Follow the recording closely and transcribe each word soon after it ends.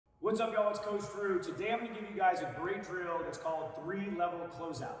What's up, y'all? It's Coach Drew. Today I'm going to give you guys a great drill that's called 3-level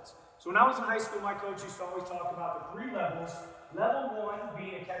closeouts. So when I was in high school, my coach used to always talk about the 3 levels. Level 1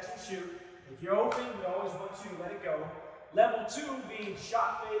 being a catch and shoot. If you're open, we always want you to let it go. Level 2 being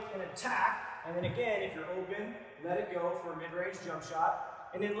shot fake and attack. And then again, if you're open, let it go for a mid-range jump shot.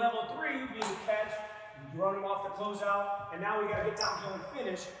 And then level 3 being catch, run them off the closeout, and now we got to get downhill and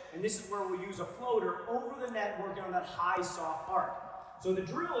finish. And this is where we'll use a floater over the net, working on that high soft arc. So the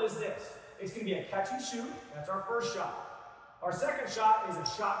drill is this. It's going to be a catch and shoot. That's our first shot. Our second shot is a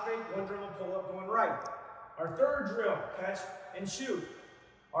shot fake, one dribble pull up going right. Our third drill, catch and shoot.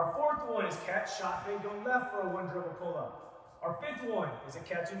 Our fourth one is catch, shot fake, go left for a one dribble pull up. Our fifth one is a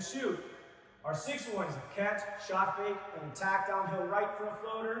catch and shoot. Our sixth one is a catch, shot fake, and attack downhill right for a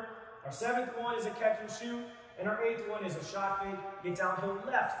floater. Our seventh one is a catch and shoot. And our eighth one is a shot fake, get downhill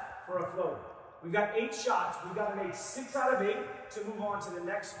left for a floater. We've got 8 shots. We've got to make 6 out of 8 to move on to the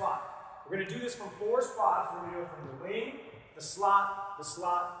next spot. We're going to do this from 4 spots. We're going to do it from the wing, the slot,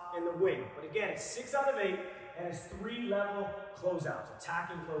 and the wing. But again, it's 6 out of 8, and it's 3-level closeouts,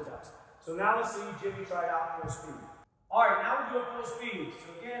 attacking closeouts. So now let's see Jimmy try it out full speed. All right, now we're doing full speed.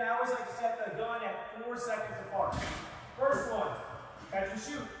 So again, I always like to set the gun at 4 seconds apart. First one, catch and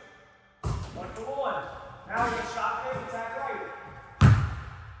shoot. 1 for 1. Now we're going to shot fake, attack right.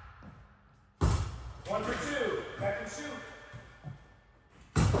 1 for 2, catch and shoot.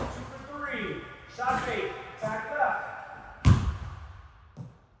 2 for 3, shot fake, attack left.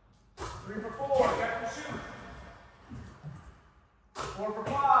 3 for 4, catch and shoot. 4 for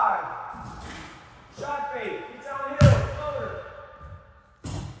 5, shot fake, get downhill, floater.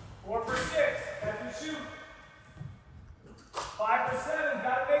 4 for 6, catch and shoot. 5 for 7,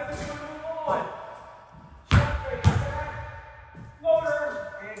 gotta make this one move on. Shot fake, attack, floater,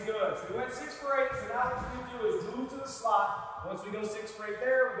 and good. So we went 6 for 8, so now what we're going to do is move to the slot. Once we go 6 for 8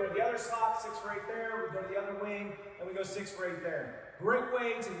 there, we go to the other slot, 6 for 8 there, we go to the other wing, and we go 6 for 8 there. Great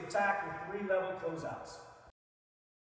way to attack with 3-level closeouts.